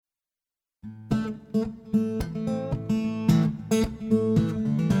From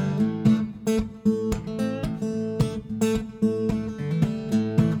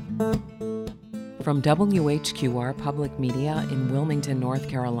WHQR Public Media in Wilmington, North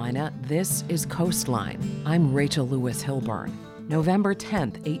Carolina, this is Coastline. I'm Rachel Lewis Hilburn. November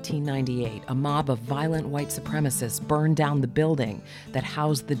 10th, 1898, a mob of violent white supremacists burned down the building that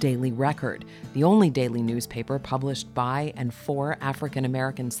housed the Daily Record, the only daily newspaper published by and for African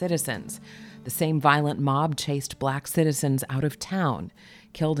American citizens. The same violent mob chased black citizens out of town,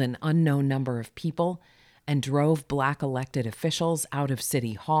 killed an unknown number of people, and drove black elected officials out of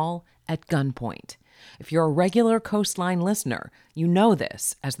City Hall at gunpoint. If you're a regular Coastline listener, you know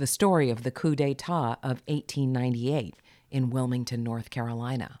this as the story of the coup d'etat of 1898 in Wilmington, North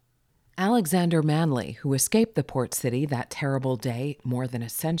Carolina. Alexander Manly, who escaped the port city that terrible day more than a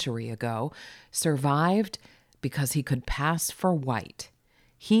century ago, survived because he could pass for white.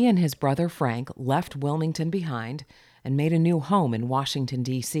 He and his brother Frank left Wilmington behind and made a new home in Washington,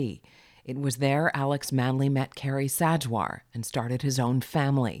 D.C. It was there Alex Manly met Carrie Sajwar and started his own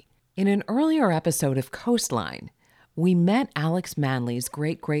family. In an earlier episode of Coastline, we met Alex Manly's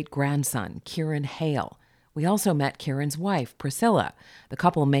great-great-grandson, Kieran Hale. We also met Kieran's wife, Priscilla. The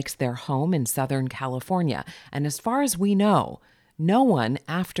couple makes their home in Southern California, and as far as we know, no one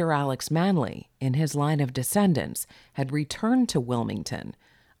after Alex Manly in his line of descendants had returned to Wilmington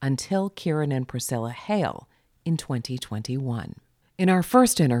until Kieran and Priscilla Hale in 2021. In our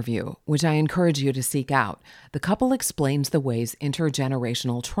first interview, which I encourage you to seek out, the couple explains the ways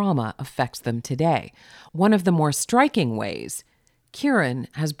intergenerational trauma affects them today. One of the more striking ways, Kieran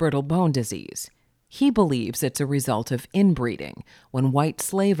has brittle bone disease. He believes it's a result of inbreeding, when white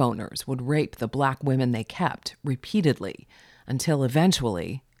slave owners would rape the black women they kept repeatedly, until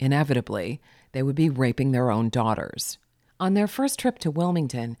eventually, inevitably, they would be raping their own daughters. On their first trip to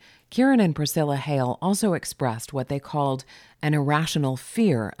Wilmington, Kieran and Priscilla Hale also expressed what they called an irrational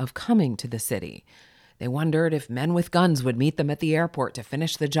fear of coming to the city. They wondered if men with guns would meet them at the airport to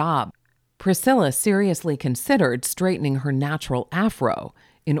finish the job. Priscilla seriously considered straightening her natural afro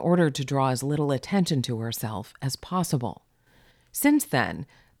in order to draw as little attention to herself as possible. Since then,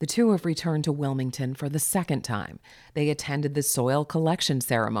 the two have returned to Wilmington for the second time. They attended the soil collection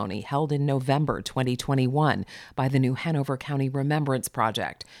ceremony held in November 2021 by the New Hanover County Remembrance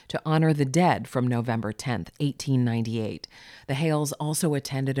Project to honor the dead from November 10, 1898. The Hales also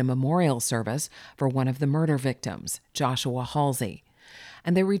attended a memorial service for one of the murder victims, Joshua Halsey.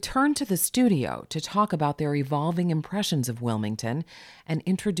 And they returned to the studio to talk about their evolving impressions of Wilmington and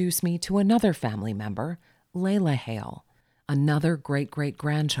introduce me to another family member, Layla Hale, another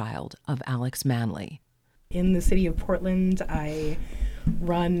great-great-grandchild of Alex Manly. In the city of Portland, I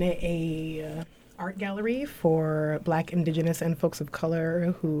run a art gallery for Black, Indigenous, and folks of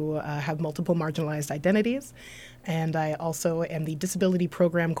color who have multiple marginalized identities. And I also am the disability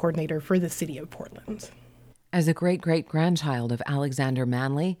program coordinator for the city of Portland. As a great-great-grandchild of Alexander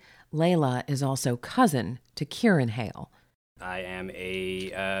Manly, Layla is also cousin to Kieran Hale. I am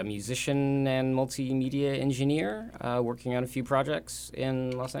a musician and multimedia engineer working on a few projects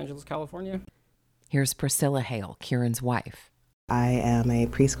in Los Angeles, California. Here's Priscilla Hale, Kieran's wife. I am a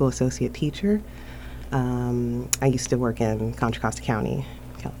preschool associate teacher. I used to work in Contra Costa County,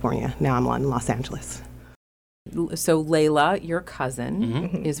 California. Now I'm in Los Angeles. So Layla, your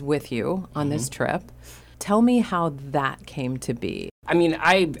cousin, is with you on this trip. Tell me how that came to be. I mean,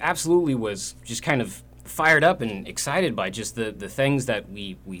 I absolutely was just kind of fired up and excited by just the things that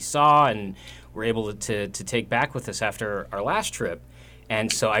we saw and were able to take back with us after our last trip.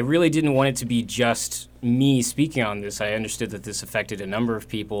 And so I really didn't want it to be just me speaking on this. I understood that this affected a number of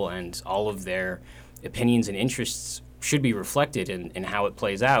people and all of their opinions and interests should be reflected in how it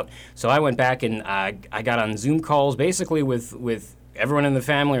plays out. So I went back and I got on Zoom calls basically with everyone in the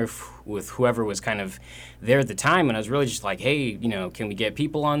family or with whoever was kind of there at the time, and I was really just like, hey, can we get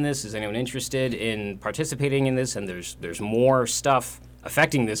people on this? Is anyone interested in participating in this? And there's more stuff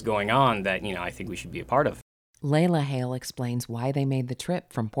affecting this going on that, I think we should be a part of. Layla Hale explains why they made the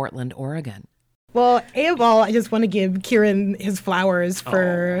trip from Portland, Oregon. Well, A of all, I just want to give Kieran his flowers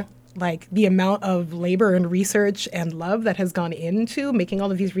for the amount of labor and research and love that has gone into making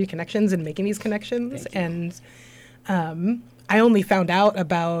all of these reconnections and making these connections. And I only found out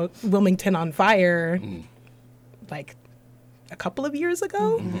about Wilmington on Fire a couple of years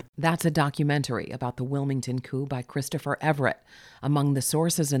ago. That's a documentary about the Wilmington coup by Christopher Everett. Among the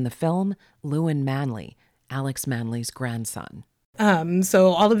sources in the film, Lewin Manly, Alex Manly's grandson. So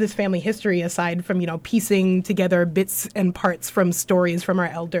all of this family history, aside from, piecing together bits and parts from stories from our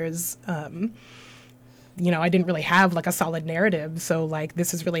elders, I didn't really have like a solid narrative. So like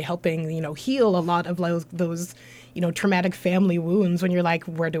this is really helping, heal a lot of those traumatic family wounds when you're like,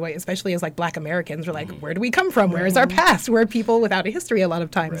 especially as like Black Americans, we're like, where do we come from? Where is our past? We're people without a history a lot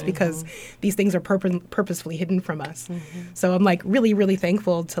of times because these things are purposefully hidden from us. So I'm like really, really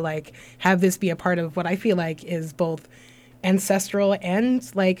thankful to like have this be a part of what I feel like is both ancestral and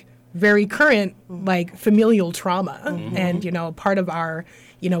like very current like familial trauma. And, part of our,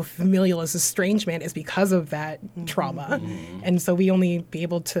 familial estrangement is because of that trauma. And so we've only been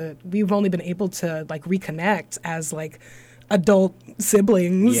able to like reconnect as like adult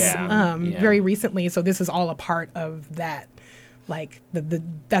siblings very recently. So this is all a part of that. Like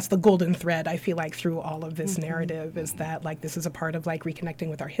that's the golden thread I feel like through all of this narrative is that like this is a part of like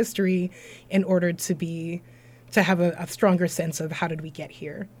reconnecting with our history in order to have a stronger sense of how did we get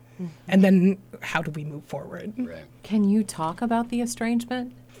here. And then how do we move forward? Right. Can you talk about the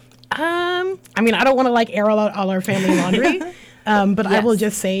estrangement? I don't want to like air out all our family laundry, but I will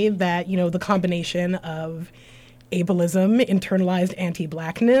just say that, the combination of ableism, internalized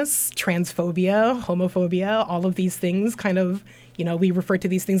anti-Blackness, transphobia, homophobia, all of these things kind of, we refer to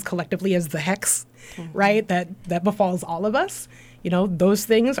these things collectively as the hex, right? That befalls all of us. Those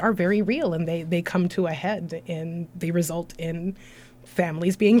things are very real and they come to a head and they result in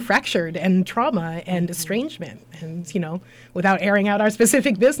families being fractured and trauma and estrangement. And, without airing out our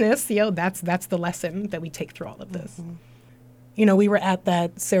specific business, that's the lesson that we take through all of this. We were at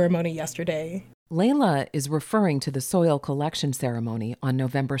that ceremony yesterday. Layla is referring to the soil collection ceremony on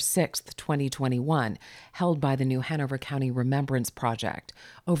November 6th, 2021, held by the New Hanover County Remembrance Project.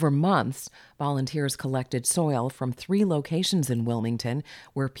 Over months, volunteers collected soil from 3 locations in Wilmington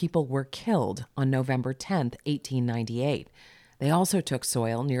where people were killed on November 10th, 1898. They also took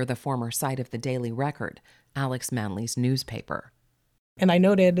soil near the former site of the Daily Record, Alex Manley's newspaper. And I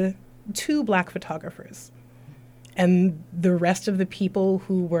noted 2 Black photographers. And the rest of the people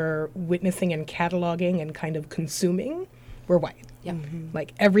who were witnessing and cataloging and kind of consuming were white. Yep.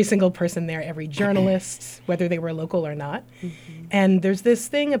 Like every single person there, every journalist, whether they were local or not. And there's this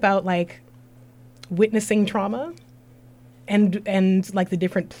thing about like witnessing trauma and like the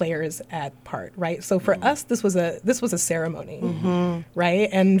different players at part, right? So for us, this was a ceremony, right?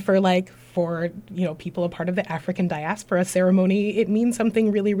 And for people a part of the African diaspora, ceremony, it means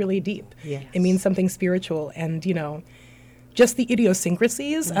something really, really deep. Yes. It means something spiritual, and just the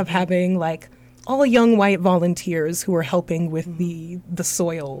idiosyncrasies of having like all young white volunteers who are helping with the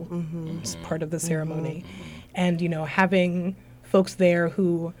soil part of the ceremony, and having folks there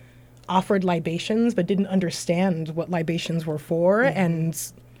who offered libations but didn't understand what libations were for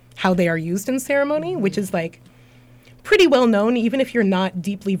and how they are used in ceremony, which is like pretty well known. Even if you're not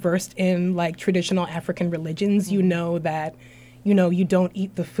deeply versed in like traditional African religions, that you don't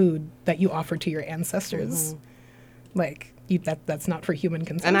eat the food that you offer to your ancestors. Like that's not for human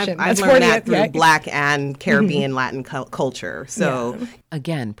consumption. And I've learned that through Black and Caribbean Latin culture. So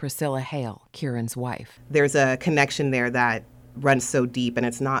Again, Priscilla Hale, Kieran's wife. there's a connection there that runs so deep, and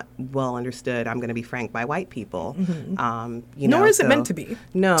it's not well understood, I'm going to be frank, by white people. Nor is it meant to be.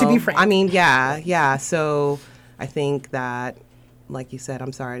 No. To be frank. So I think that, like you said,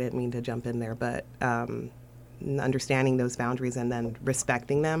 I'm sorry, I didn't mean to jump in there, but understanding those boundaries and then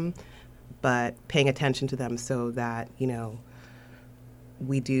respecting them, but paying attention to them so that,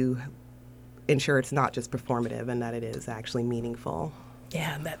 we do ensure it's not just performative and that it is actually meaningful.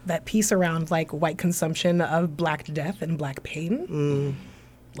 Yeah, that piece around like white consumption of Black death and Black pain.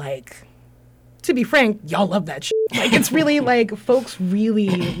 Like, to be frank, y'all love that shit. Like, it's really like folks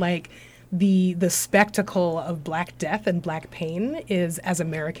really like the spectacle of Black death and Black pain is as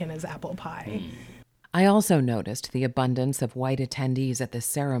American as apple pie. I also noticed the abundance of white attendees at this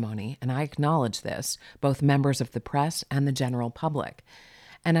ceremony, and I acknowledge this, both members of the press and the general public.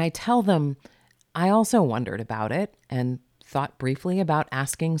 And I tell them I also wondered about it and thought briefly about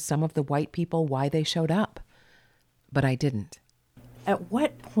asking some of the white people why they showed up, but I didn't. At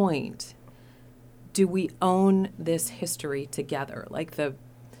what point do we own this history together, like the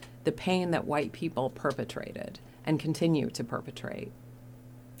pain that white people perpetrated and continue to perpetrate?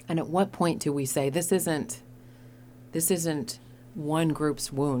 And at what point do we say this isn't one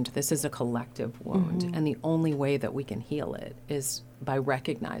group's wound, this is a collective wound, and the only way that we can heal it is by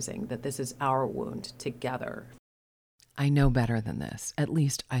recognizing that this is our wound together? I know better than this. At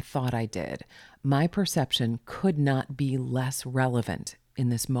least I thought I did. My perception could not be less relevant in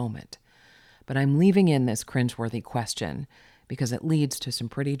this moment. But I'm leaving in this cringeworthy question because it leads to some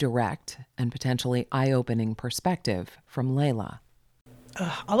pretty direct and potentially eye-opening perspective from Layla.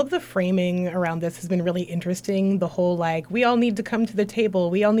 All of the framing around this has been really interesting. The whole, like, we all need to come to the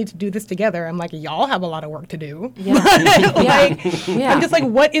table. We all need to do this together. I'm like, y'all have a lot of work to do. Yeah. I'm just like,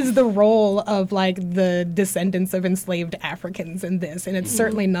 what is the role of, like, the descendants of enslaved Africans in this? And it's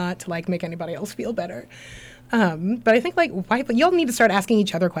certainly not to, like, make anybody else feel better. But I think, like, y'all need to start asking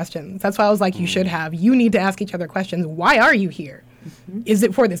each other questions. That's why I was like, you need to ask each other questions. Why are you here? Is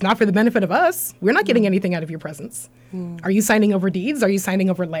it for this? Not for the benefit of us. We're not getting anything out of your presence. Are you signing over deeds? Are you signing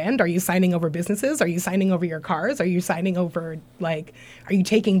over land? Are you signing over businesses? Are you signing over your cars? Are you signing over, like, are you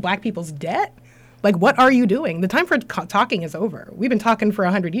taking Black people's debt? Like, what are you doing? The time for talking is over. We've been talking for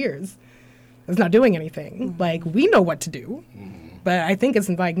 100 years. It's not doing anything. Like, we know what to do. But I think it's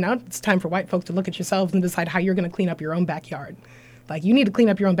like, now it's time for white folks to look at yourselves and decide how you're going to clean up your own backyard. Like, you need to clean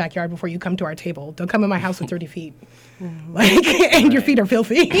up your own backyard before you come to our table. Don't come in my house with dirty feet. Like, and your feet are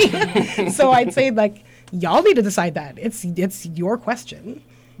filthy. So I'd say, like, y'all need to decide that. It's your question.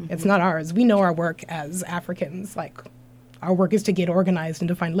 It's not ours. We know our work as Africans. Like, our work is to get organized and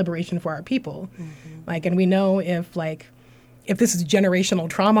to find liberation for our people. Like, and we know if this is generational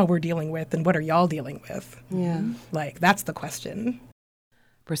trauma we're dealing with, then what are y'all dealing with? Yeah. Like, that's the question.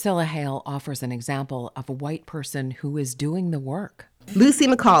 Priscilla Hale offers an example of a white person who is doing the work. Lucy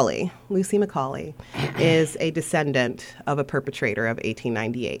Macaulay. Lucy Macaulay is a descendant of a perpetrator of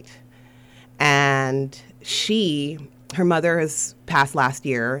 1898. And her mother has passed last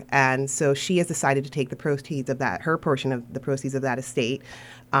year, and so she has decided to take the proceeds of that, her portion of the proceeds of that estate,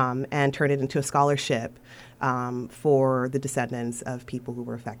 and turn it into a scholarship for the descendants of people who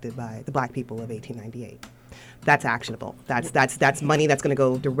were affected by the Black people of 1898. That's actionable. That's money that's going to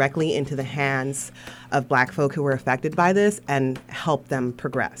go directly into the hands of Black folk who were affected by this and help them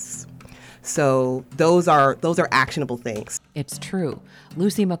progress. So those are actionable things. It's true.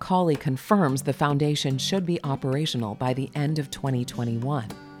 Lucy Macaulay confirms the foundation should be operational by the end of 2021.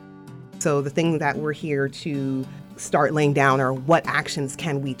 So the thing that we're here to start laying down are what actions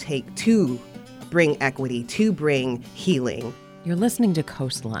can we take to bring equity, to bring healing. You're listening to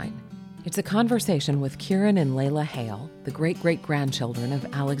Coastline. It's a conversation with Kieran and Layla Hale, the great-great-grandchildren of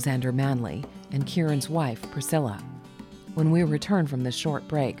Alexander Manly, and Kieran's wife, Priscilla. When we return from this short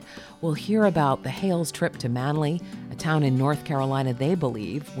break, we'll hear about the Hales' trip to Manly, a town in North Carolina they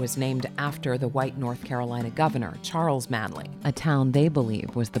believe was named after the white North Carolina governor, Charles Manly, a town they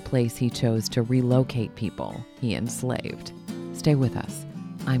believe was the place he chose to relocate people he enslaved. Stay with us.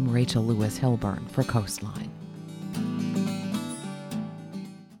 I'm Rachel Lewis Hilburn for Coastline.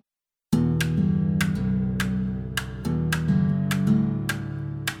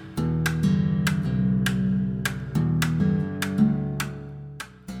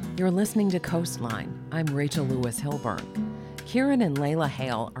 You're listening to Coastline. I'm Rachel Lewis Hilburn. Kieran and Layla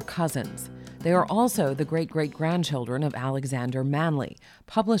Hale are cousins. They are also the great-great-grandchildren of Alexander Manly,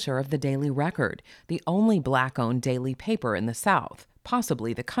 publisher of the Daily Record, the only Black-owned daily paper in the South,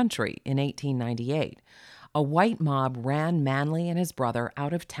 possibly the country, in 1898. A white mob ran Manly and his brother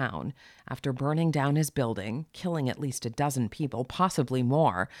out of town after burning down his building, killing at least a dozen people, possibly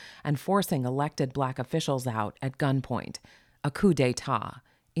more, and forcing elected Black officials out at gunpoint. A coup d'etat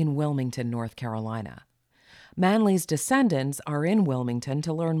in Wilmington, North Carolina. Manly's descendants are in Wilmington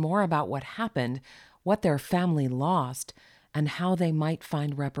to learn more about what happened, what their family lost, and how they might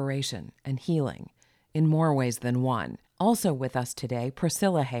find reparation and healing in more ways than one. Also with us today,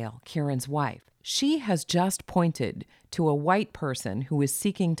 Priscilla Hale, Kieran's wife. She has just pointed to a white person who is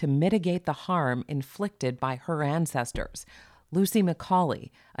seeking to mitigate the harm inflicted by her ancestors. Lucy Macaulay,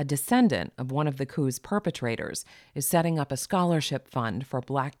 a descendant of one of the coup's perpetrators, is setting up a scholarship fund for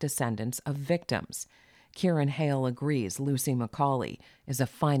Black descendants of victims. Kieran Hale agrees Lucy Macaulay is a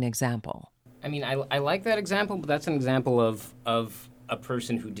fine example. I mean, I like that example, but that's an example of a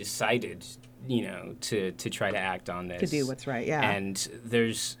person who decided, to try to act on this. To do what's right, yeah. And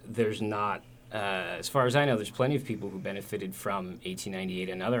there's not, as far as I know, there's plenty of people who benefited from 1898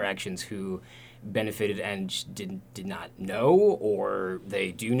 and other actions who benefited and did not know, or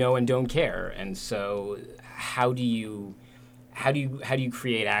they do know and don't care. And so how do you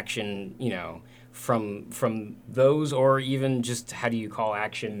create action, from those, or even just how do you call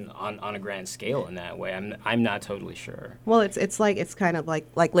action on a grand scale in that way? I'm not totally sure. Well, it's kind of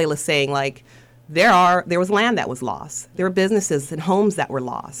like Layla's saying, like, there was land that was lost. There were businesses and homes that were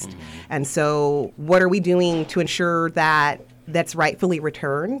lost. Mm-hmm. And so what are we doing to ensure that that's rightfully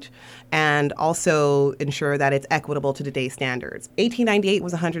returned, and also ensure that it's equitable to today's standards? 1898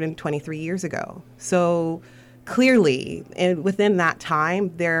 was 123 years ago. So clearly, and within that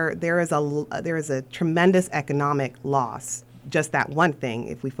time, there is a tremendous economic loss just that one thing,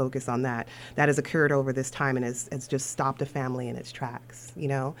 if we focus on that, that has occurred over this time and has just stopped a family in its tracks, you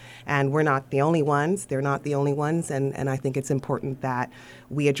know? And we're not the only ones. They're not the only ones. And I think it's important that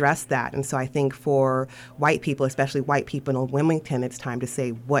we address that. And so I think for white people, especially white people in Wilmington, it's time to say,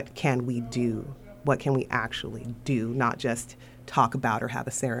 what can we do? What can we actually do? Not just talk about or have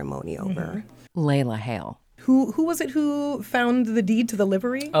a ceremony over. Layla Hale. Who was it who found the deed to the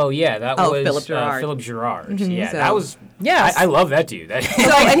livery? Oh yeah, that was Philip Girard. Philip Girard. Yeah, So- that was. Yes. I love that dude. That,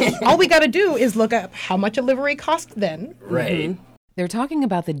 So and all we got to do is look up how much a livery cost then. right. They're talking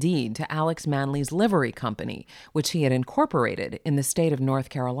about the deed to Alex Manly's Livery Company, which he had incorporated in the state of North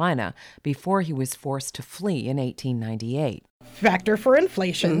Carolina before he was forced to flee in 1898. Factor for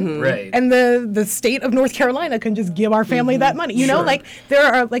inflation. Right. And the state of North Carolina can just give our family that money. You know, Sure. like there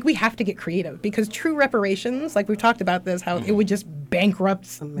are like we have to get creative because true reparations, like we've talked about this, how it would just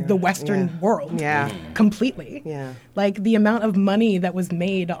bankrupt the Western world Yeah. completely. Yeah. Like the amount of money that was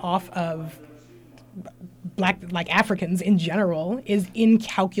made off of Black, like Africans in general, is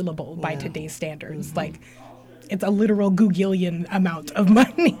incalculable by today's standards. Like it's a literal Googilian amount of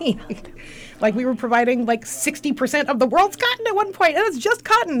money. Like we were providing like 60% of the world's cotton at one point, and it's just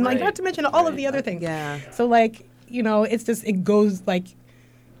cotton. Like Right. not to mention all of the other things. Yeah. So like it's just it goes like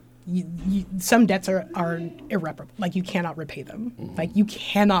some debts are irreparable. Like you cannot repay them. Like you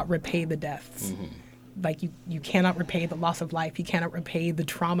cannot repay the deaths. Like you cannot repay the loss of life. You cannot repay the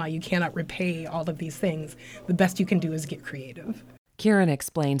trauma. You cannot repay all of these things. The best you can do is get creative. Kieran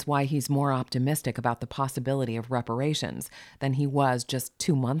explains why he's more optimistic about the possibility of reparations than he was just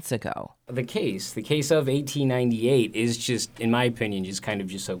 2 months ago. The case of 1898 is just, in my opinion, just kind of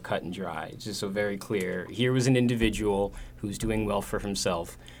just so cut and dry. It's just so very clear. Here was an individual who's doing well for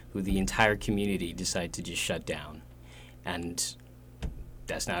himself, who the entire community decided to just shut down. And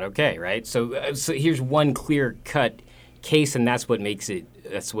that's not okay, right? So here's one clear-cut case, and that's what makes it.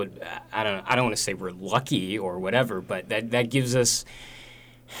 That's what I don't want to say we're lucky or whatever, but that gives us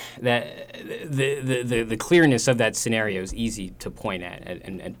that the clearness of that scenario is easy to point at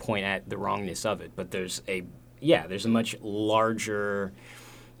and point at the wrongness of it. But there's a much larger,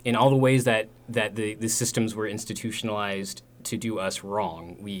 in all the ways that the systems were institutionalized to do us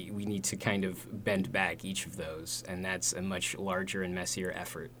wrong, we need to kind of bend back each of those, and that's a much larger and messier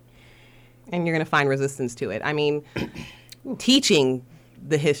effort. And you're going to find resistance to it. I mean, teaching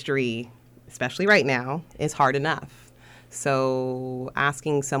the history, especially right now, is hard enough. So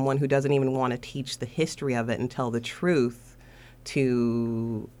asking someone who doesn't even want to teach the history of it and tell the truth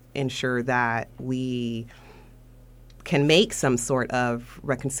to ensure that we can make some sort of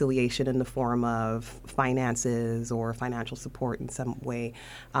reconciliation in the form of finances or financial support in some way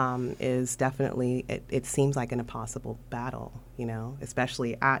is definitely, it seems like an impossible battle,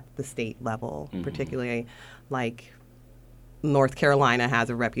 especially at the state level, particularly like North Carolina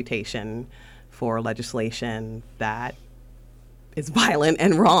has a reputation for legislation that is violent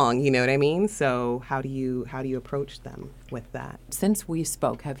and wrong, you know what I mean? So how do you approach them with that? Since we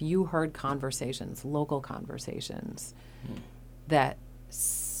spoke, have you heard conversations, local conversations, that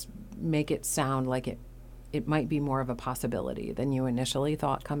make it sound like it might be more of a possibility than you initially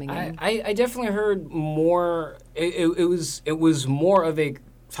thought coming in? I definitely heard more. It was more of a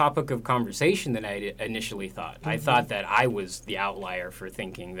topic of conversation than I initially thought. I thought that I was the outlier for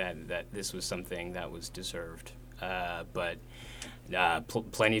thinking that this was something that was deserved. But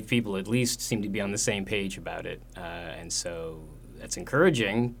plenty of people at least seem to be on the same page about it. And so that's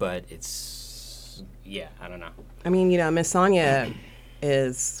encouraging, but I don't know. I mean, Miss Sonia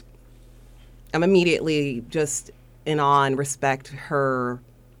I'm immediately just in awe and respect her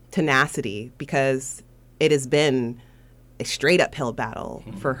tenacity because it has been a straight uphill battle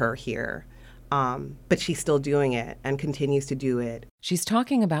for her here. But she's still doing it and continues to do it. She's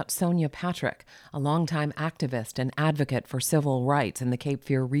talking about Sonia Patrick, a longtime activist and advocate for civil rights in the Cape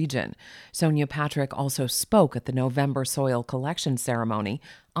Fear region. Sonia Patrick also spoke at the November soil collection ceremony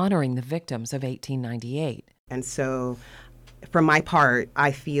honoring the victims of 1898. And so, for my part,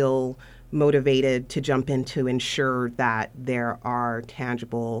 I feel motivated to jump in to ensure that there are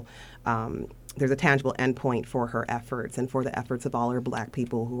there's a tangible endpoint for her efforts and for the efforts of all her Black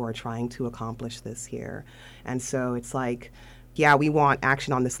people who are trying to accomplish this here. And so it's like, yeah, we want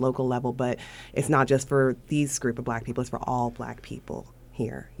action on this local level, but it's not just for these group of Black people, it's for all Black people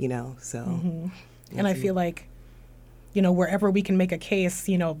here, so. And I feel like, wherever we can make a case,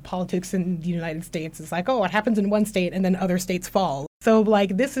 politics in the United States is like, oh, it happens in one state and then other states fall. So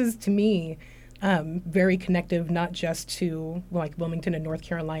like this is to me very connective, not just to like Wilmington and North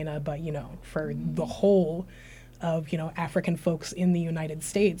Carolina, but for the whole of, African folks in the United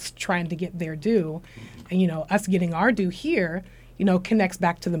States trying to get their due. And, us getting our due here, connects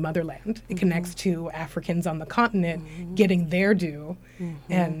back to the motherland. It connects to Africans on the continent getting their due.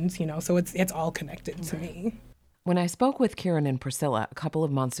 And, so it's all connected to me. When I spoke with Kieran and Priscilla a couple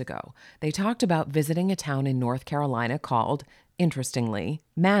of months ago, they talked about visiting a town in North Carolina called, interestingly,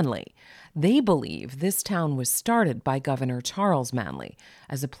 Manly. They believe this town was started by Governor Charles Manly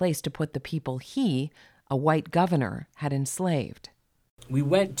as a place to put the people he, a white governor, had enslaved. We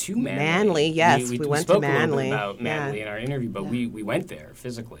went to Manly. Manly, yes, we went to spoke Manly. a little bit about Manly Yeah. in our interview, but we went there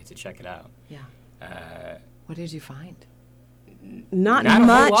physically to check it out. Yeah. What did you find? Not Not a whole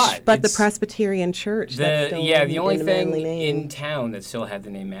much, lot. but the It's- Presbyterian Church. that's still the only in the thing Manly name. in town that still had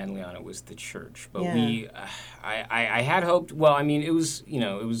the name Manly on it was the church. But Yeah. I had hoped. Well, I mean, it was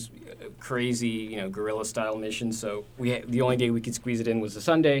a crazy guerrilla style mission. So the only day we could squeeze it in was a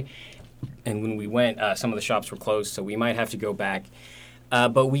Sunday, and when we went, some of the shops were closed, so we might have to go back.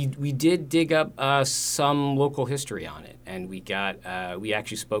 But we did dig up some local history on it, and we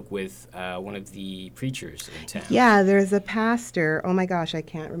actually spoke with one of the preachers in town. Yeah, there's a pastor. Oh my gosh, I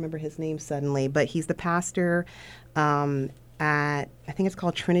can't remember his name suddenly, but he's the pastor at, I think it's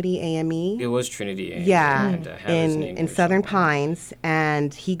called Trinity AME. It was Trinity. Yeah, and, I have his name in here Southern somewhere. Pines,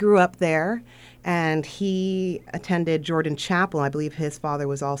 and he grew up there, and he attended Jordan Chapel. I believe his father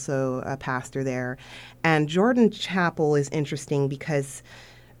was also a pastor there, and Jordan Chapel is interesting because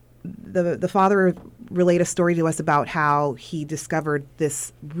the father relayed a story to us about how he discovered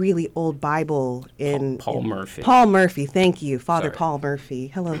this really old Bible in Paul Murphy. Paul Murphy, thank you, Father Sorry. Paul Murphy.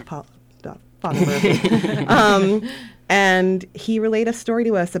 Hello, Father Murphy. And he relayed a story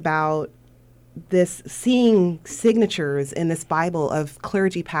to us about this seeing signatures in this Bible of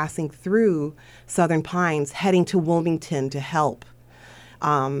clergy passing through Southern Pines, heading to Wilmington to help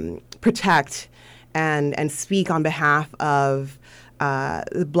protect and speak on behalf of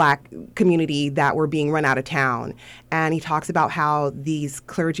the Black community that were being run out of town. And he talks about how these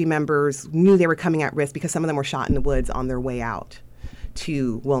clergy members knew they were coming at risk because some of them were shot in the woods on their way out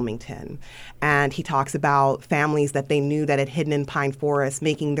to Wilmington. And he talks about families that they knew that had hidden in Pine Forest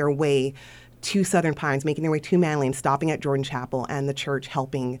making their way to Southern Pines, making their way to Manly and stopping at Jordan Chapel, and the church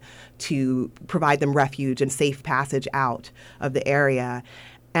helping to provide them refuge and safe passage out of the area.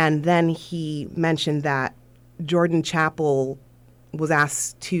 And then he mentioned that Jordan Chapel was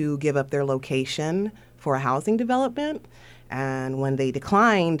asked to give up their location for a housing development. And when they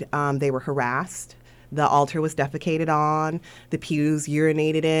declined, they were harassed. The altar was defecated on, the pews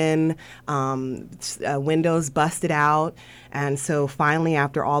urinated in, windows busted out. And so finally,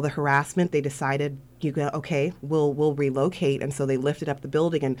 after all the harassment, they decided, okay, we'll relocate. And so they lifted up the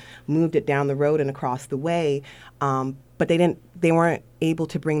building and moved it down the road and across the way. But they weren't able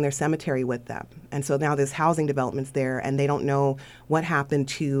to bring their cemetery with them. And so now there's housing developments there, and they don't know what happened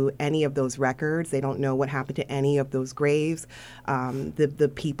to any of those records. They don't know what happened to any of those graves.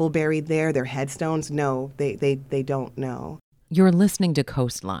 The people buried there, their headstones, no, they don't know. You're listening to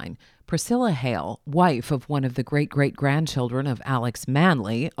Coastline. Priscilla Hale, wife of one of the great-great-grandchildren of Alex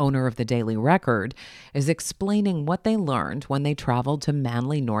Manly, owner of the Daily Record, is explaining what they learned when they traveled to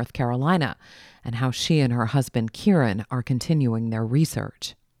Manly, North Carolina, and how she and her husband Kieran are continuing their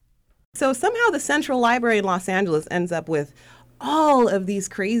research. So somehow the Central Library in Los Angeles ends up with all of these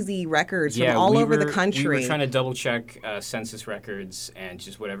crazy records from all over the country. We were trying to double check census records and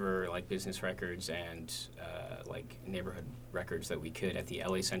just whatever like business records and like neighborhood records that we could at the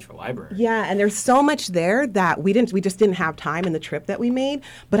LA Central Library. Yeah, and there's so much there that we just didn't have time in the trip that we made.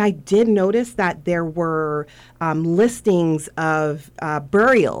 But I did notice that there were listings of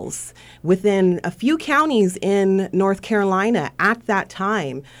burials within a few counties in North Carolina at that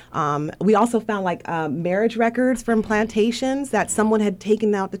time. We also found like marriage records from plantations that someone had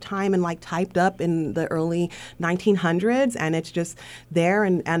taken out the time and like typed up in the early 1900s, and it's just there.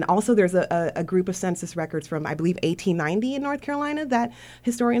 And also there's a group of census records from, I believe, 1890 in North Carolina that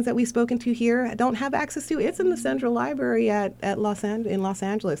historians that we've spoken to here don't have access to. It's in the Central Library in Los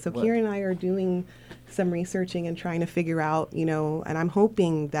Angeles. So Kieran and I are doing some researching and trying to figure out, and I'm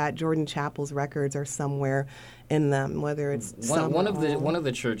hoping that Jordan Chapel's records are somewhere in them, whether it's one of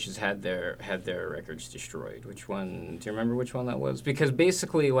the churches had their records destroyed. Which one? Do you remember which one that was? Because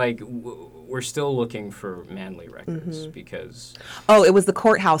basically, like, we're still looking for Manly records because. Oh, it was the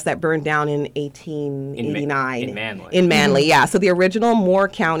courthouse that burned down in 1889 in Manly. In Manly, yeah. So the original Moore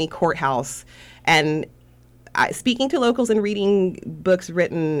County courthouse, and speaking to locals and reading books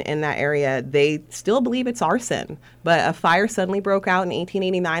written in that area, they still believe it's arson. But a fire suddenly broke out in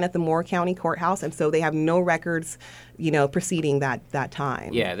 1889 at the Moore County Courthouse, and so they have no records, preceding that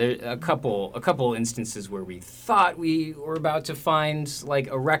time. Yeah, there are a couple instances where we thought we were about to find like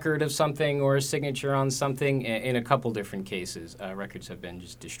a record of something or a signature on something. In a couple different cases, records have been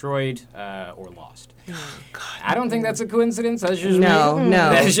just destroyed or lost. Oh, God. I don't think that's a coincidence. That's just No. me.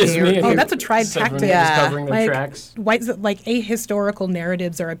 That's just me. Oh, that's a tried tactic. Covering their Like tracks. ahistorical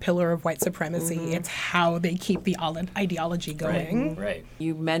narratives are a pillar of white supremacy. Mm-hmm. It's how they keep the ideology going. Right.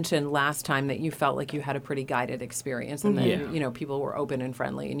 You mentioned last time that you felt like you had a pretty guided experience, and then Yeah. people were open and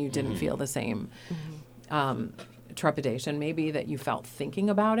friendly, and you didn't feel the same trepidation maybe that you felt thinking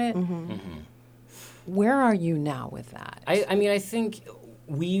about it. Where are you now with that? I mean, I think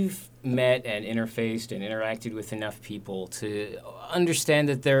we've met and interfaced and interacted with enough people to understand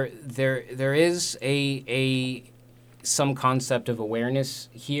that there is some concept of awareness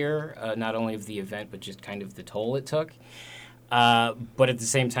here, not only of the event, but just kind of the toll it took. But at the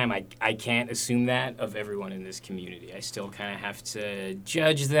same time, I can't assume that of everyone in this community. I still kind of have to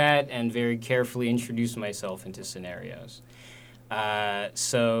judge that and very carefully introduce myself into scenarios. There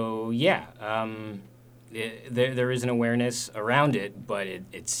is an awareness around it, but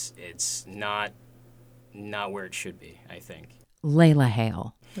it's not where it should be, I think. Layla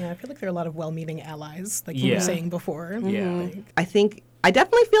Hale. Yeah, I feel like there are a lot of well-meaning allies, like you were saying before. Yeah. I think I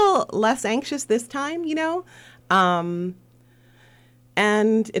definitely feel less anxious this time,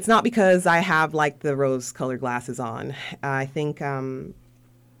 and it's not because I have like the rose-colored glasses on. I think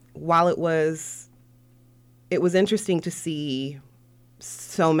while it was interesting to see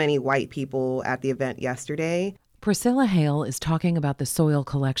so many white people at the event yesterday. Priscilla Hale is talking about the soil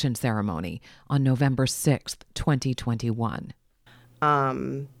collection ceremony on November 6th, 2021.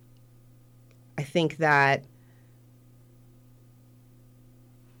 I think that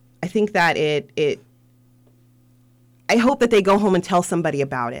it I hope that they go home and tell somebody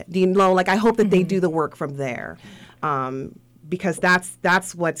about it. I hope that they do the work from there. Because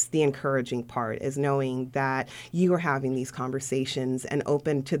that's what's the encouraging part, is knowing that you are having these conversations and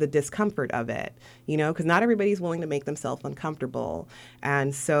open to the discomfort of it, because not everybody's willing to make themselves uncomfortable.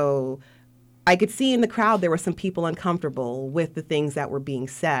 And so I could see in the crowd there were some people uncomfortable with the things that were being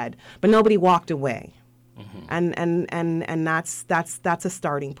said, but nobody walked away. And that's a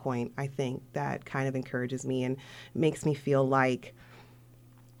starting point, I think, that kind of encourages me and makes me feel like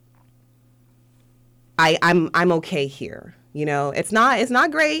I'm okay here. It's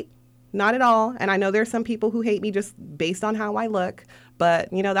not great, not at all. And I know there's some people who hate me just based on how I look, but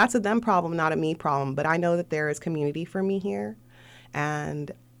that's a them problem, not a me problem. But I know that there is community for me here,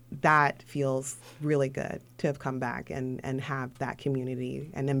 and that feels really good to have come back and have that community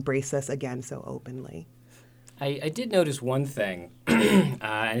and embrace us again so openly. I did notice one thing,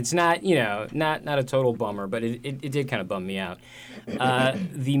 and it's not a total bummer, but it did kind of bum me out.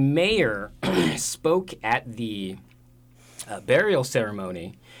 The mayor spoke at the burial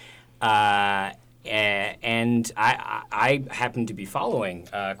ceremony, and I happen to be following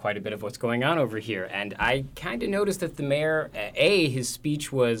quite a bit of what's going on over here, and I kind of noticed that the mayor, his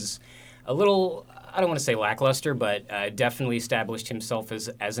speech was a little, I don't want to say lackluster, but definitely established himself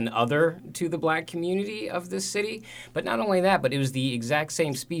as an other to the black community of this city. But not only that, but it was the exact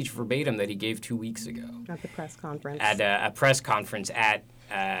same speech verbatim that he gave 2 weeks ago. At the press conference. At a press conference at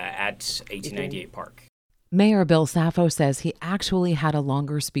 1898 Park. Mayor Bill Saffo says he actually had a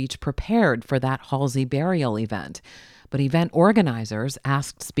longer speech prepared for that Halsey burial event. But event organizers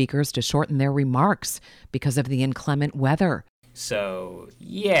asked speakers to shorten their remarks because of the inclement weather. So,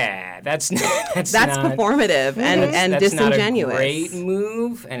 yeah, that's not performative and that's disingenuous. Not a great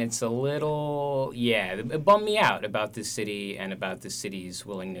move, and it's a little, it bummed me out about this city and about the city's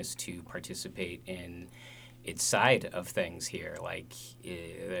willingness to participate in its side of things here.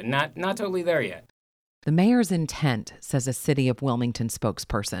 Not totally there yet. The mayor's intent, says a City of Wilmington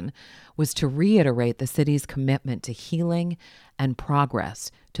spokesperson, was to reiterate the city's commitment to healing and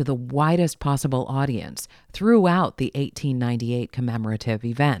progress to the widest possible audience throughout the 1898 commemorative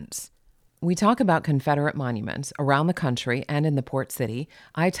events. We talk about Confederate monuments around the country and in the port city.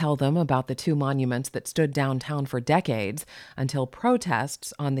 I tell them about the 2 monuments that stood downtown for decades until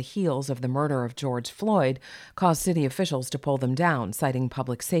protests on the heels of the murder of George Floyd caused city officials to pull them down, citing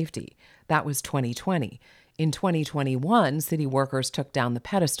public safety. That was 2020. In 2021, city workers took down the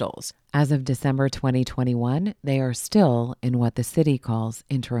pedestals. As of December 2021, they are still in what the city calls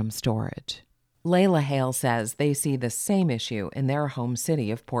interim storage. Layla Hale says they see the same issue in their home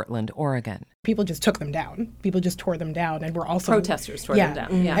city of Portland, Oregon. People just took them down. People just tore them down, and we're also Protesters tore them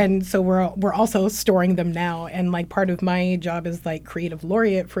down. Yeah. And so we're also storing them now. And like part of my job as like creative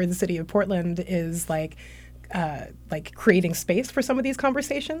laureate for the city of Portland is like creating space for some of these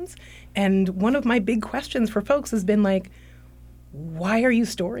conversations. And one of my big questions for folks has been like, why are you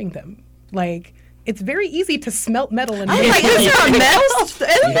storing them? Like, it's very easy to smelt metal and make Like, is there a metal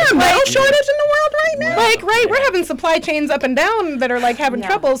shortage in the world right now? like, right, we're having supply chains up and down that are like having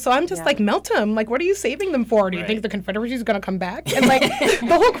trouble. So I'm just like, melt them. Like, what are you saving them for? Do you think the Confederacy is going to come back? And like,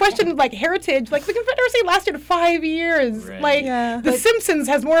 the whole question of like heritage, like the Confederacy lasted 5 years. Right. Like, The Simpsons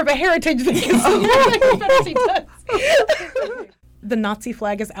has more of a heritage than the Confederacy does. The Nazi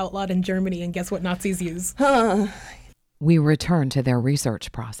flag is outlawed in Germany, and guess what Nazis use? We return to their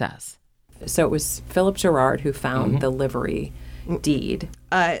research process. So it was Philip Gerard who found the livery deed.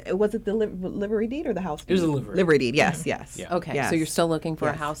 Was it the livery deed or the house deed? It was the livery. Livery deed, yes. Yeah. Okay, Yes. so you're still looking for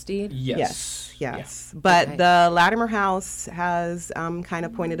a Yes. house deed? Yes. Yes. But Okay. the Latimer House has kind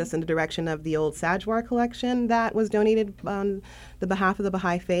of pointed us in the direction of the old Sajwar collection that was donated on the behalf of the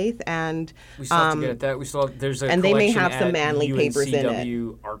Baha'i faith. And We still have to get at that. We still have, there's a and they may collection have some at Manly papers in it.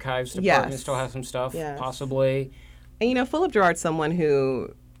 UNCW Archives Department Yes. still has some stuff, Yes. possibly. And, Philip Gerard's someone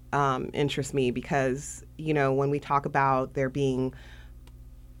who interests me because, when we talk about there being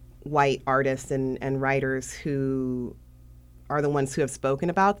white artists and writers who are the ones who have spoken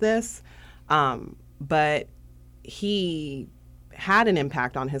about this, but he had an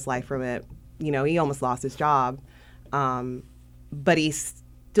impact on his life from it. He almost lost his job, but he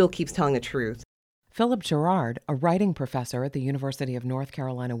still keeps telling the truth. Philip Gerard, a writing professor at the University of North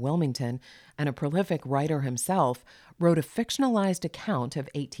Carolina, Wilmington, and a prolific writer himself, wrote a fictionalized account of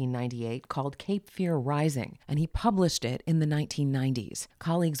 1898 called Cape Fear Rising, and he published it in the 1990s.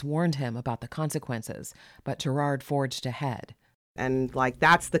 Colleagues warned him about the consequences, but Gerard forged ahead. And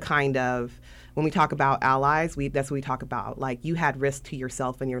that's the kind of, when we talk about allies, that's what we talk about. Like, you had risk to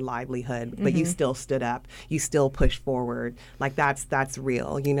yourself and your livelihood, but you still stood up. You still pushed forward. Like, that's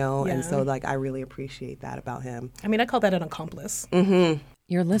real, And so, I really appreciate that about him. I mean, I call that an accomplice.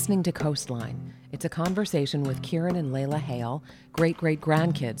 You're listening to Coastline. It's a conversation with Kieran and Layla Hale,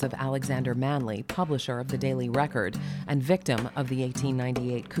 great-great-grandkids of Alexander Manly, publisher of the Daily Record and victim of the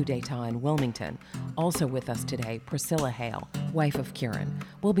 1898 coup d'etat in Wilmington. Also with us today, Priscilla Hale, wife of Kieran.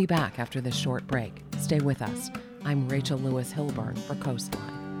 We'll be back after this short break. Stay with us. I'm Rachel Lewis Hilburn for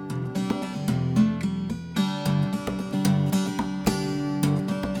Coastline.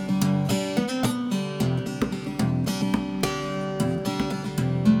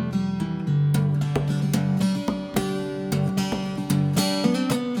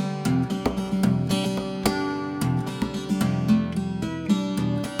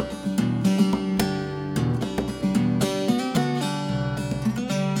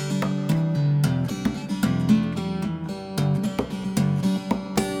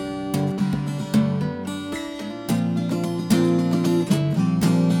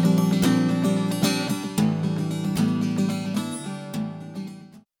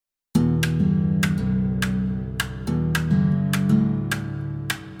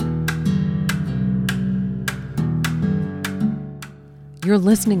 You're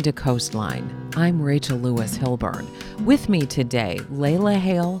listening to Coastline. I'm Rachel Lewis Hilburn. With me today, Layla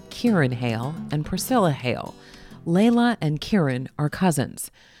Hale, Kieran Hale, and Priscilla Hale. Layla and Kieran are cousins.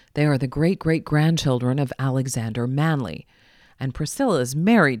 They are the great-great-grandchildren of Alexander Manly. And Priscilla is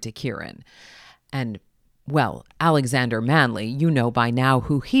married to Kieran. And, well, Alexander Manly, you know by now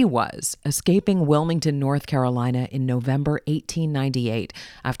who he was, escaping Wilmington, North Carolina in November 1898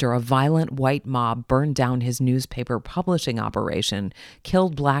 after a violent white mob burned down his newspaper publishing operation,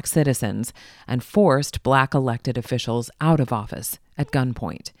 killed black citizens, and forced black elected officials out of office at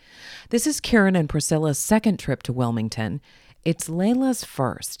gunpoint. This is Kieran and Priscilla's second trip to Wilmington. It's Layla's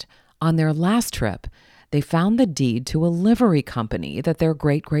first. On their last trip, they found the deed to a livery company that their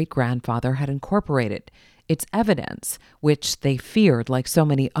great-great-grandfather had incorporated. Its evidence, which they feared, like so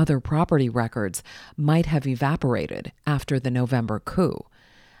many other property records, might have evaporated after the November coup.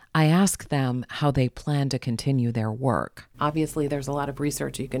 I asked them how they plan to continue their work. Obviously, there's a lot of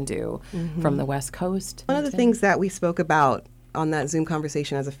research you can do from the West Coast. One of the things that we spoke about on that Zoom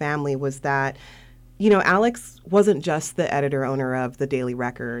conversation as a family was that, Alex wasn't just the editor-owner of the Daily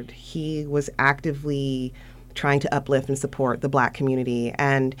Record. He was actively trying to uplift and support the black community.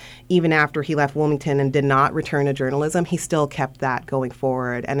 And even after he left Wilmington and did not return to journalism, he still kept that going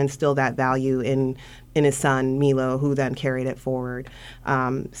forward and instilled that value in his son, Milo, who then carried it forward.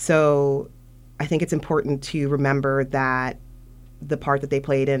 So I think it's important to remember that the part that they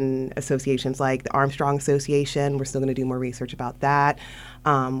played in associations like the Armstrong Association. We're still going to do more research about that.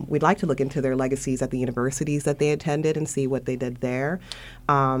 We'd like to look into their legacies at the universities that they attended and see what they did there.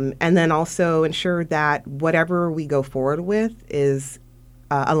 And then also ensure that whatever we go forward with is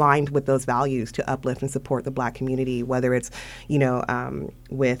aligned with those values to uplift and support the Black community, whether it's,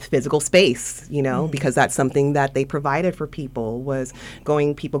 with physical space, because that's something that they provided for people, was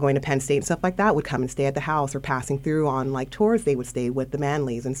people going to Penn State and stuff like that would come and stay at the house, or passing through on like tours, they would stay with the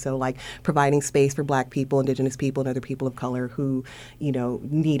Manleys. And so like providing space for Black people, Indigenous people, and other people of color who,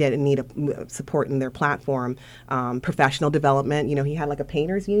 need a support in their platform. Professional development, he had like a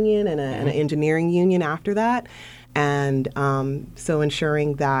painters union and an engineering union after that. And so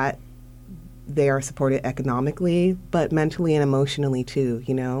ensuring that they are supported economically, but mentally and emotionally too,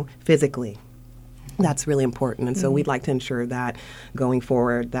 physically. That's really important. And so we'd like to ensure that going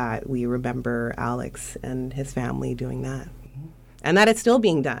forward that we remember Alex and his family doing that. And that it's still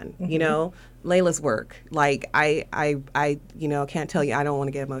being done, Layla's work. Like I can't tell you, I don't want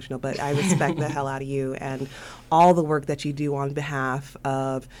to get emotional, but I respect the hell out of you and all the work that you do on behalf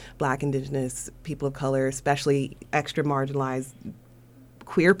of Black, Indigenous, people of color, especially extra marginalized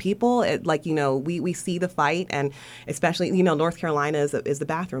queer people. We see the fight, and especially, North Carolina is the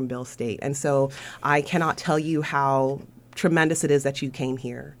bathroom bill state. And so I cannot tell you how tremendous it is that you came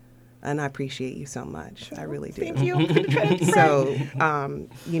here. And I appreciate you so much. I really do. Thank you. So,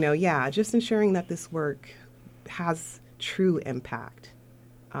 just ensuring that this work has true impact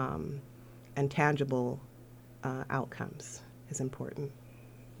and tangible outcomes is important.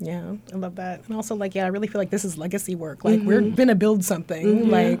 Yeah, I love that. And also, I really feel like this is legacy work. Like, we're going to build something.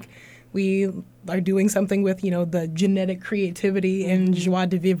 Like, we are doing something with, the genetic creativity and joie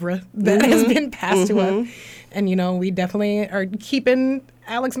de vivre that has been passed to us. And, we definitely are keeping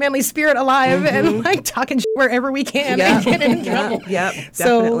Alex Manley's spirit alive and, talking shit wherever we can and getting in trouble. Yep,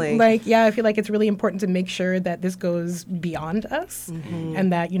 definitely. So, I feel like it's really important to make sure that this goes beyond us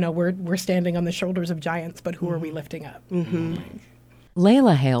and that, we're standing on the shoulders of giants, but who are we lifting up?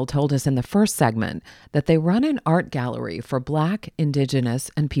 Layla Hale told us in the first segment that they run an art gallery for Black, Indigenous,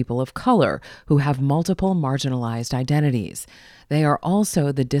 and people of color who have multiple marginalized identities. They are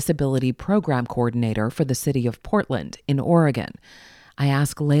also the disability program coordinator for the city of Portland in Oregon. I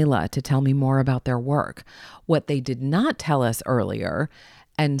asked Layla to tell me more about their work. What they did not tell us earlier,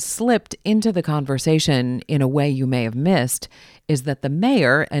 and slipped into the conversation in a way you may have missed, is that the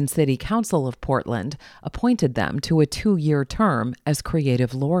mayor and city council of Portland appointed them to a 2-year term as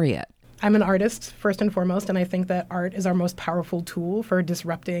creative laureate. I'm an artist, first and foremost, and I think that art is our most powerful tool for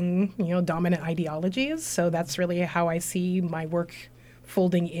disrupting, dominant ideologies. So that's really how I see my work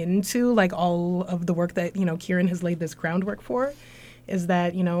folding into, all of the work that, Kieran has laid this groundwork for, is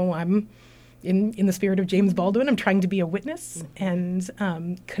that, I'm in the spirit of James Baldwin, I'm trying to be a witness and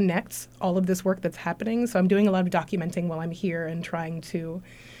connect all of this work that's happening. So I'm doing a lot of documenting while I'm here and trying to,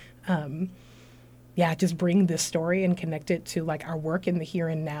 just bring this story and connect it to our work in the here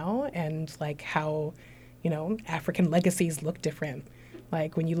and now, and how, African legacies look different.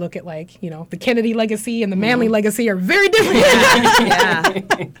 When you look at the Kennedy legacy and the Manley legacy are very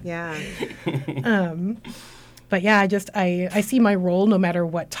different. Yeah. But I see my role, no matter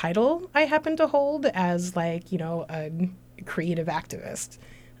what title I happen to hold, as a creative activist.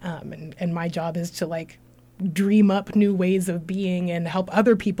 And my job is to dream up new ways of being and help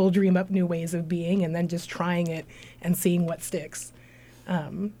other people dream up new ways of being, and then just trying it and seeing what sticks.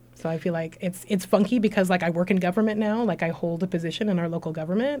 So I feel like it's funky because I work in government now, I hold a position in our local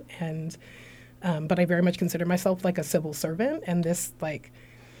government, and but I very much consider myself a civil servant, and this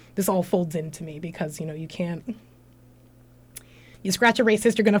all folds into me because, you can't, you scratch a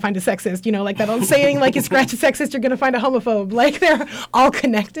racist, you're going to find a sexist, that old saying, you scratch a sexist, you're going to find a homophobe, they're all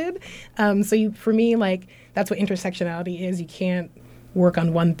connected. For me, that's what intersectionality is. You can't work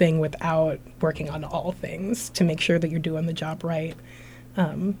on one thing without working on all things to make sure that you're doing the job right.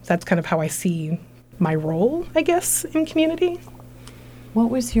 That's kind of how I see my role, I guess, in community. What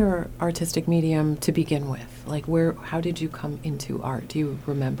was your artistic medium to begin with? How did you come into art? Do you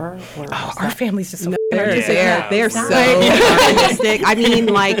remember? Our family's just so artistic. They're so artistic. I mean,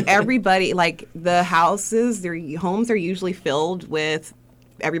 everybody, the houses, their homes are usually filled with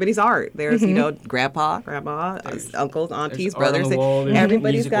everybody's art. There's, grandpa, grandma, uncles, aunties, There's art on brothers. the wall, there's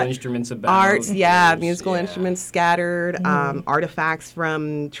Everybody's musical got instruments about. arts, there's- musical instruments scattered, artifacts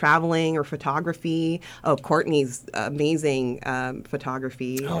from traveling or photography. Oh, Courtney's amazing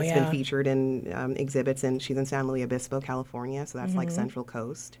photography has yeah. been featured in exhibits, and she's in San Luis Obispo, California, so that's like Central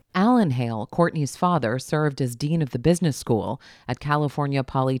Coast. Alan Hale, Courtney's father, served as dean of the business school at California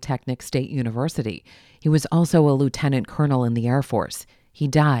Polytechnic State University. He was also a lieutenant colonel in the Air Force. He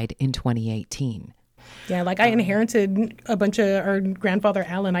died in 2018. Yeah, like I inherited a bunch of our grandfather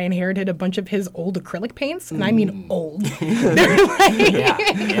Alan. I inherited a bunch of his old acrylic paints, and I mean old. They're like,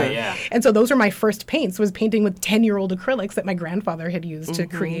 Yeah. And so those were my first paints. Was painting with 10-year-old acrylics that my grandfather had used to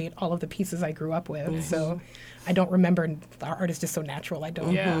create all of the pieces I grew up with. So I don't remember. Our art is just so natural. I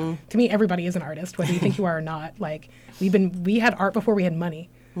don't. Yeah. To me, everybody is an artist, whether you think you are or not. Like we had art before we had money.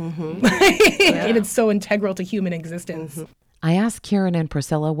 And it's so integral to human existence. I asked Kieran and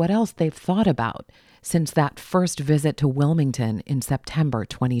Priscilla what else they've thought about since that first visit to Wilmington in September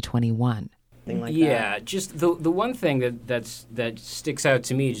 2021. Yeah, just the one thing that sticks out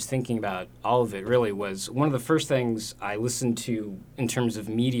to me, just thinking about all of it, really was one of the first things I listened to in terms of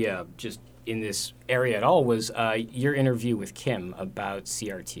media, just in this area at all, was your interview with Kim about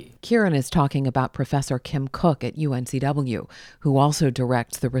CRT. Kieran is talking about Professor Kim Cook at UNCW, who also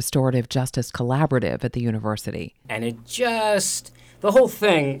directs the Restorative Justice Collaborative at the university. And it just, the whole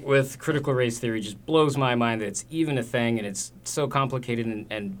thing with critical race theory just blows my mind that it's even a thing, and it's so complicated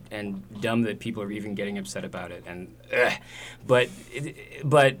and dumb that people are even getting upset about it. And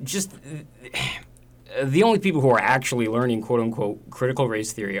but just the only people who are actually learning quote unquote critical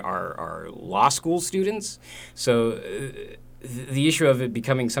race theory are law school students. So the issue of it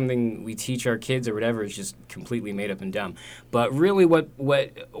becoming something we teach our kids or whatever is just completely made up and dumb. But really what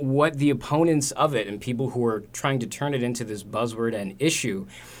the opponents of it and people who are trying to turn it into this buzzword and issue,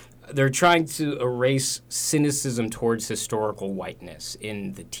 they're trying to erase cynicism towards historical whiteness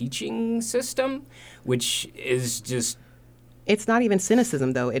in the teaching system, which is just... It's not even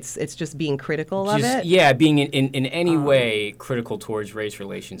cynicism, though. It's just being critical of it. Yeah, being in any way critical towards race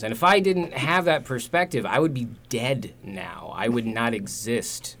relations. And if I didn't have that perspective, I would be dead now. I would not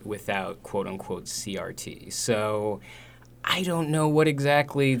exist without quote-unquote CRT. So I don't know what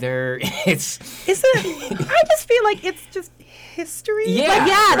exactly it's... Is it? I just feel like it's just history. Yeah,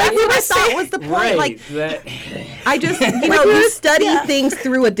 That's what I thought was the point. Right. Like, that, I just, you study things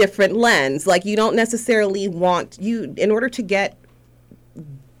through a different lens. Like, you don't necessarily in order to get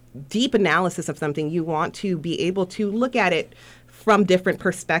deep analysis of something, you want to be able to look at it from different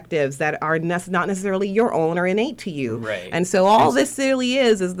perspectives that are not necessarily your own or innate to you. Right. And so all this really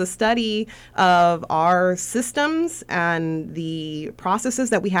is the study of our systems and the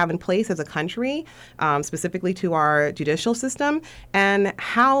processes that we have in place as a country, specifically to our judicial system, and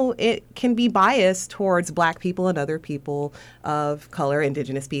how it can be biased towards Black people and other people of color,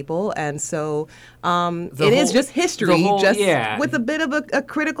 Indigenous people. And so it is just history, with a bit of a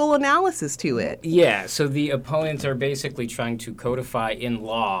critical analysis to it. Yeah, so the opponents are basically trying to codify in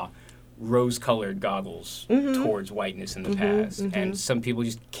law rose-colored goggles towards whiteness in the past. And some people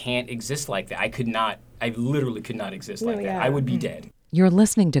just can't exist like that. I literally could not exist like that. I would be dead. You're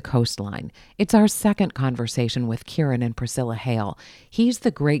listening to Coastline. It's our second conversation with Kieran and Priscilla Hale. He's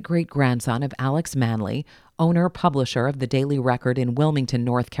the great-great-grandson of Alex Manly, owner-publisher of the Daily Record in Wilmington,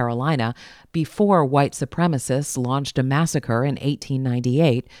 North Carolina, before white supremacists launched a massacre in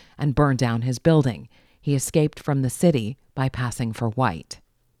 1898 and burned down his building. He escaped from the city by passing for white.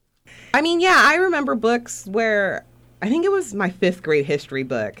 I mean, yeah, I remember books where, I think it was my 5th grade history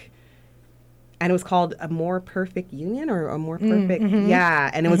book, and it was called A More Perfect Union or A More Perfect,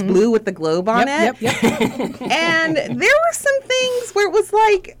 and it was blue with the globe on it. And there were some things where it was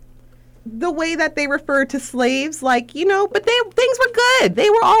like, the way that they referred to slaves, like, things were good. They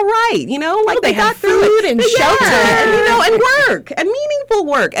were all right, like they got through food it. and shelter. And work and meaningful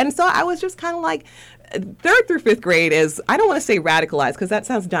work. And so I was just kind of like, 3rd through 5th grade is, I don't want to say radicalized because that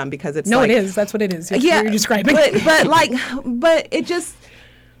sounds dumb because it's it is. That's what it is. You're describing.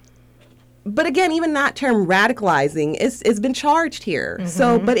 But again, even that term radicalizing is been charged here.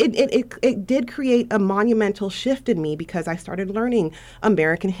 So, but it did create a monumental shift in me because I started learning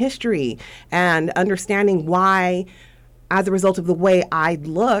American history and understanding why, as a result of the way I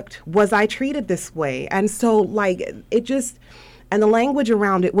looked, was I treated this way. And so and the language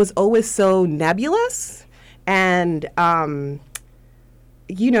around it was always so nebulous and, erring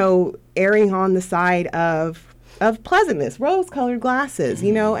on the side of pleasantness, rose-colored glasses,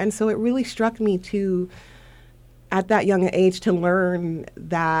 and so it really struck me at that young age to learn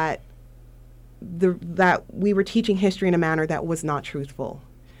that we were teaching history in a manner that was not truthful.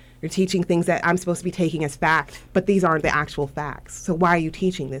 You're teaching things that I'm supposed to be taking as fact, but these aren't the actual facts. So why are you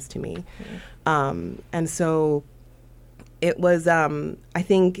teaching this to me? And so it was, I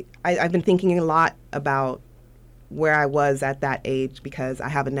think I've been thinking a lot about where I was at that age, because I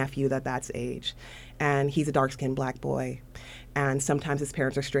have a nephew that's age, and he's a dark-skinned black boy. And sometimes his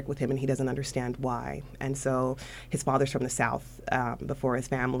parents are strict with him and he doesn't understand why. And so his father's from the South before his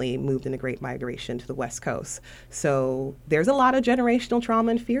family moved in a great migration to the West Coast. So there's a lot of generational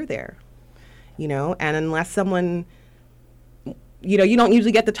trauma and fear there, you know, and unless someone, you know, you don't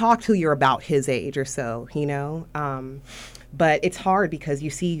usually get to talk till you're about his age or so, you know. But it's hard because you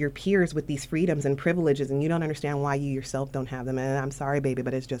see your peers with these freedoms and privileges and you don't understand why you yourself don't have them. And I'm sorry, baby,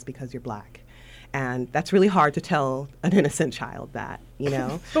 but it's just because you're black. And that's really hard to tell an innocent child that, you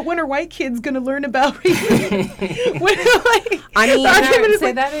know. But when are white kids going to learn about racism? When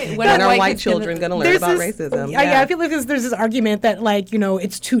are white children going to learn about racism? I feel like there's this argument that, like, you know,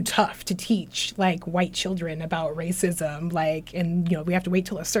 it's too tough to teach, like, white children about racism, like, and, you know, we have to wait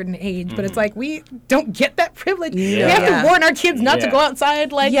till a certain age. But it's like, we don't get that privilege. Yeah. We have to warn our kids not to go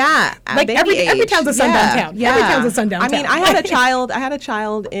outside, like, like every town's a sundown town. Yeah. Every town's a sundown town. I mean, I had a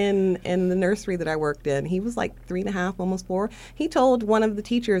child in the nursery that I worked in. He was like 3.5, almost 4. He told one of the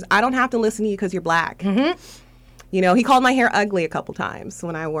teachers, I don't have to listen to you because you're black. Mm-hmm. You know, he called my hair ugly a couple times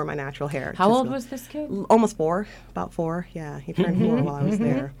when I wore my natural hair. How old was this kid? Almost 4, about 4. Yeah, he turned 4 while I was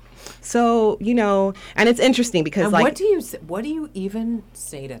there. So, you know, and it's interesting because, and like, what do you even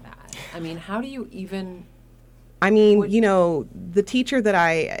say to that? I mean, how do you even? I mean, you know, the teacher that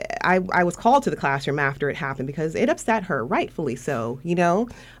I was called to the classroom after it happened because it upset her, rightfully so, you know,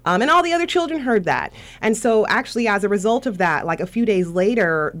 and all the other children heard that. And so actually, as a result of that, like a few days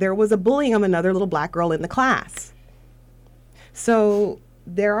later, there was a bullying of another little black girl in the class. So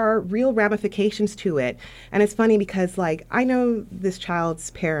there are real ramifications to it. And it's funny because, like, I know this child's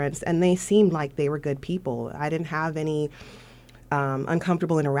parents and they seemed like they were good people. I didn't have any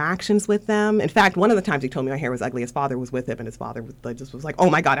uncomfortable interactions with them. In fact, one of the times he told me my hair was ugly, his father was with him, and his father just was like, "Oh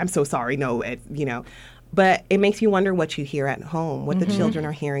my God, I'm so sorry." No, you know. But it makes you wonder what you hear at home, what the children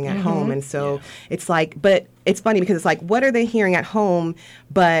are hearing at home. And so it's like, but it's funny because it's like, what are they hearing at home?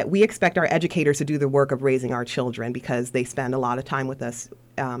 But we expect our educators to do the work of raising our children because they spend a lot of time with us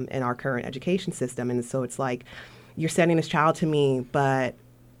in our current education system. And so it's like, you're sending this child to me, but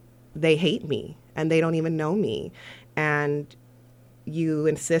they hate me and they don't even know me. And you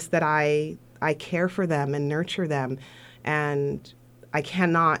insist that I care for them and nurture them, and I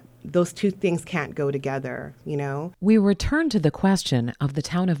cannot, those two things can't go together, you know? We return to the question of the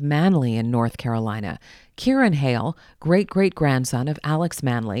town of Manly in North Carolina. Kieran Hale, great-great-grandson of Alex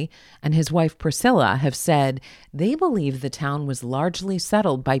Manly, and his wife Priscilla have said they believe the town was largely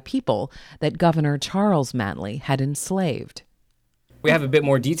settled by people that Governor Charles Manly had enslaved. We have a bit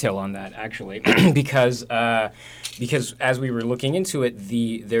more detail on that, actually, because as we were looking into it,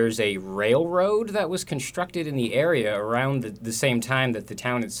 there's a railroad that was constructed in the area around the same time that the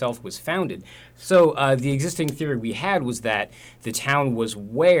town itself was founded. So the existing theory we had was that the town was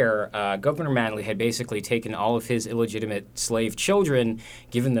where Governor Manly had basically taken all of his illegitimate slave children,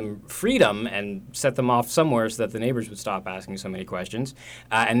 given them freedom, and set them off somewhere so that the neighbors would stop asking so many questions.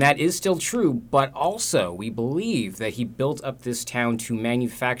 And that is still true, but also we believe that he built up this town to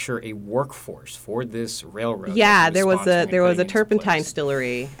manufacture a workforce for this railroad. Yeah, there was a turpentine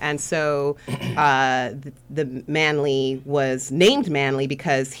distillery, and so the Manly was named Manly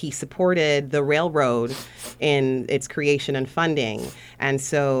because he supported the railroad in its creation and funding, and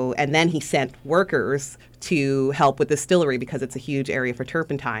then he sent workers to help with the distillery because it's a huge area for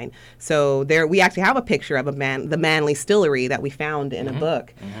turpentine. So we actually have a picture of the Manly Distillery that we found in a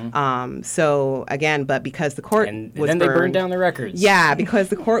book. So again, but because the court and was then burned, they burned down the records. Yeah, because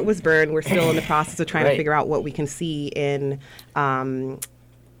the court was burned, we're still in the process of trying to figure out what we can see in the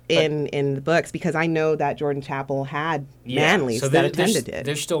books, because I know that Jordan Chapel had Manlys that attended it.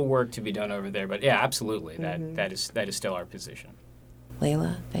 There's still work to be done over there, but yeah, absolutely, that is still our position.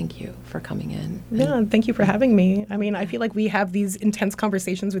 Layla, thank you for coming in. Yeah, thank you for having me. I mean, I feel like we have these intense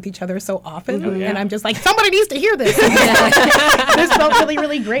conversations with each other so often, and I'm just like, somebody needs to hear this. This felt really,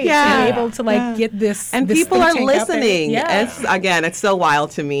 really great to be able to get this. And this people are think tank out there. listening. Yeah. It's so wild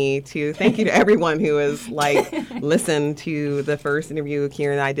to me to thank you to everyone who has listened to the first interview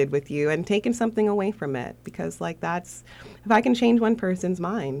Kieran and I did with you and taken something away from it, because that's, if I can change one person's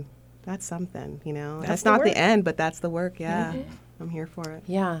mind, that's something, you know. That's not the end, but that's the work. Yeah. I'm here for it.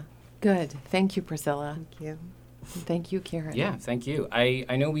 Yeah, good. Thank you, Priscilla. Thank you. Thank you, Kieran. Yeah, thank you. I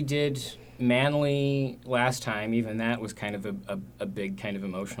know we did Manly last time. Even that was kind of a big kind of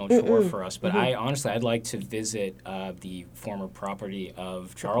emotional chore for us. But I'd like to visit the former property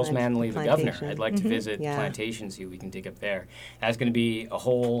of Charles Manly, the governor. I'd like to visit the plantation, see what we can dig up there. That's going to be a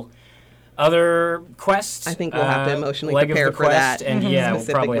whole other quest. I think we'll have to emotionally leg prepare of the for quest, that. and we'll probably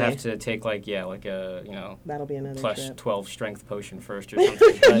specifically. have to take like a That'll be another plus trip. 12 strength potion first or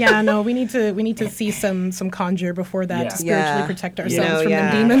something. But Yeah, no, we need to see some conjure before that to spiritually Yeah. protect You ourselves know, from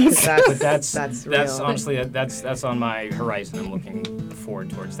yeah, them demons. 'cause But that's real. honestly that's on my horizon. I'm looking forward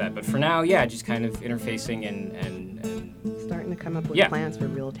towards that. But for now, just kind of interfacing and starting to come up with Yeah. plans for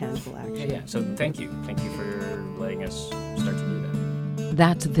real tangible action. yeah. So thank you for letting us start to do that.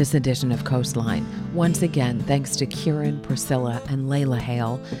 That's this edition of Coastline. Once again, thanks to Kieran, Priscilla, and Layla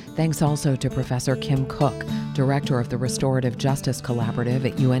Hale. Thanks also to Professor Kim Cook, Director of the Restorative Justice Collaborative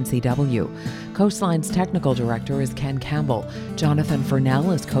at UNCW. Coastline's technical director is Ken Campbell. Jonathan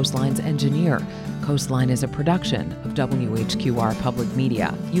Furnell is Coastline's engineer. Coastline is a production of WHQR Public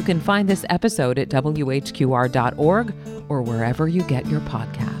Media. You can find this episode at WHQR.org or wherever you get your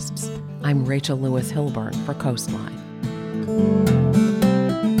podcasts. I'm Rachel Lewis Hilburn for Coastline.